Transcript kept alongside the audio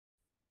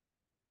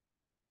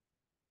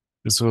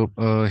So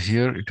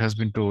here it has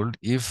been told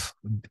if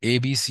A,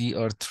 B, C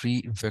are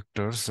three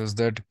vectors such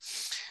that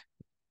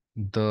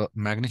the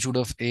magnitude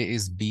of A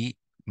is B,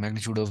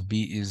 magnitude of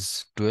B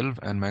is 12,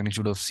 and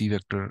magnitude of C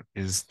vector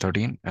is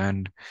 13,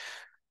 and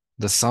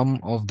the sum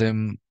of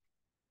them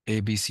A,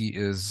 B, C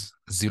is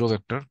zero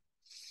vector,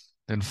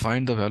 then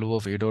find the value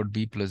of A dot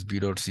B plus B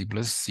dot C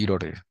plus C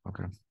dot A.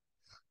 Okay.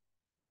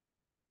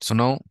 So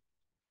now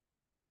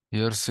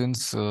here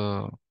since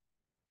A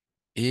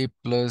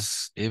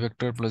plus A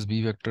vector plus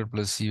B vector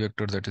plus C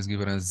vector, that is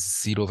given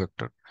as zero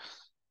vector.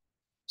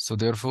 So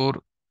therefore,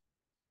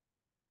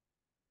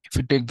 if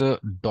we take the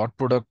dot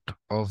product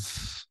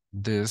of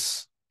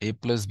this A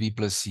plus B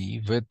plus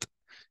C with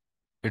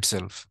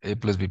itself, A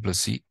plus B plus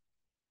C,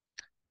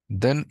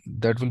 then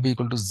that will be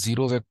equal to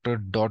zero vector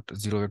dot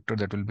zero vector,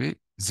 that will be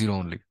zero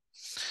only.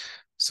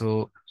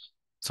 So,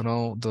 so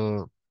now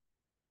the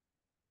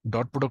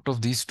dot product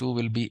of these two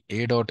will be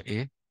A dot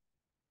A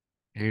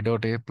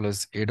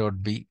plus A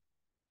dot B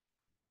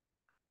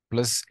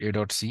plus A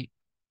dot C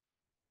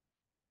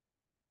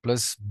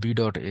plus B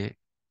dot A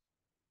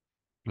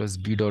plus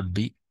B dot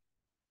B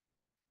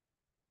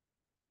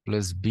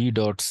plus B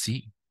dot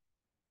C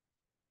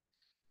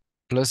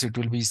plus it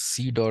will be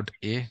C dot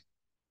A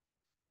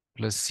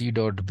plus C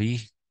dot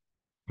B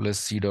plus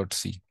C dot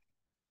C.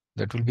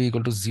 That will be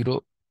equal to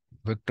zero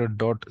vector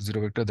dot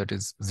zero vector, that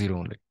is zero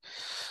only.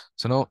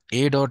 So now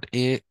A dot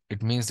A,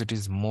 it means it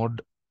is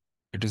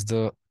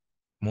the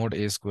mod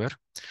A square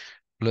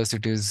plus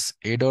it is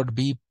A dot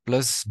B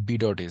plus B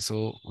dot A.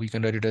 So we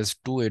can write it as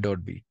 2A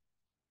dot B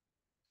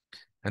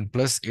and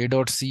plus A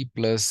dot C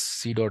plus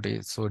C dot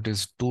A. So it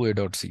is 2A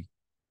dot C,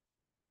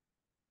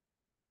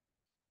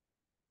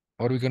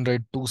 or we can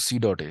write 2C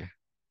dot A.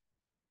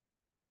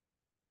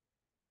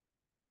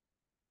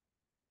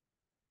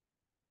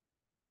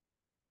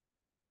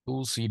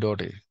 2C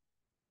dot A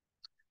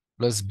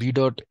plus B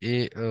dot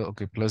A,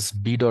 okay, plus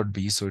B dot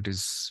B. So it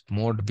is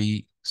mod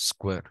B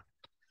square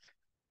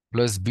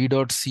plus B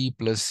dot C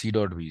plus C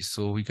dot B.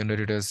 So we can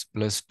write it as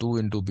plus 2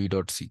 into B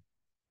dot C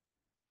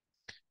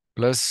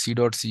plus C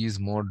dot C is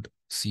mod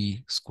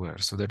C square.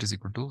 So that is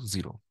equal to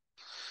 0.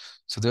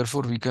 So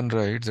therefore we can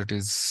write that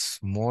is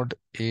mod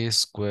A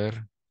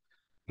square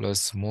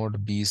plus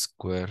mod B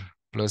square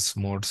plus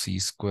mod C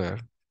square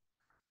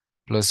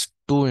plus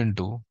 2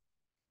 into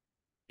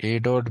A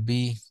dot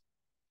B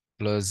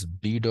plus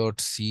B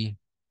dot C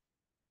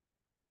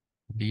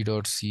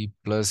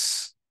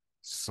plus,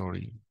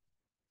 sorry,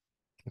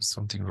 there's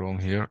something wrong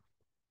here.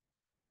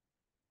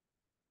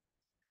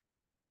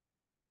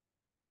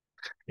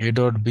 A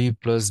dot B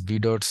plus B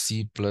dot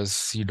C plus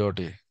C dot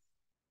A,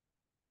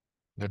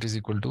 that is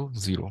equal to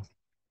 0.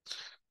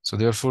 So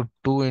therefore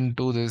 2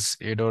 into this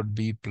A dot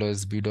B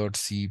plus B dot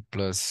C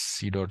plus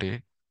C dot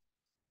A,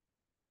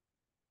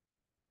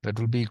 that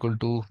will be equal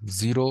to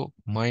 0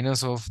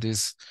 minus of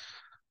this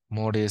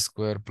mod A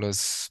square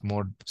plus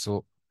mod,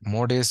 so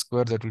mod A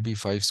square, that will be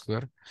 5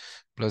 square,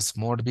 plus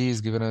mod B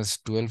is given as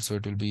 12, so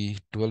it will be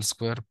 12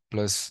 square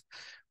plus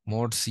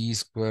mod C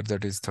square,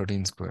 that is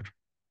 13 square.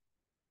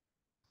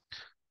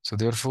 So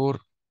therefore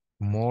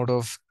mod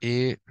of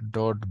A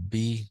dot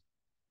B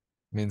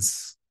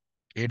means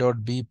A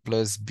dot B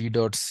plus B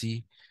dot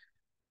C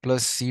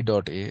plus C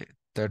dot A,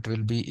 that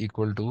will be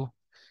equal to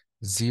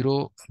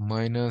 0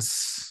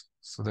 minus,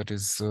 so that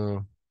is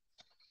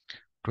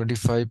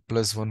 25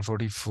 plus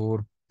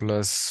 144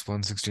 plus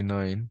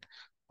 169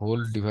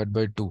 whole divided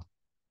by 2.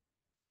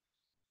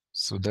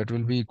 So that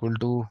will be equal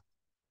to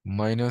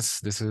minus,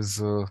 this is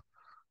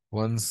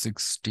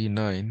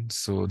 169.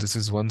 So this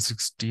is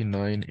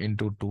 169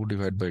 into 2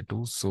 divided by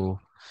 2. So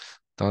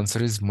the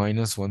answer is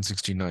minus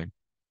 169.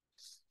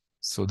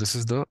 So this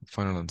is the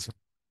final answer.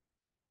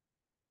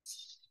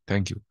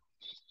 Thank you.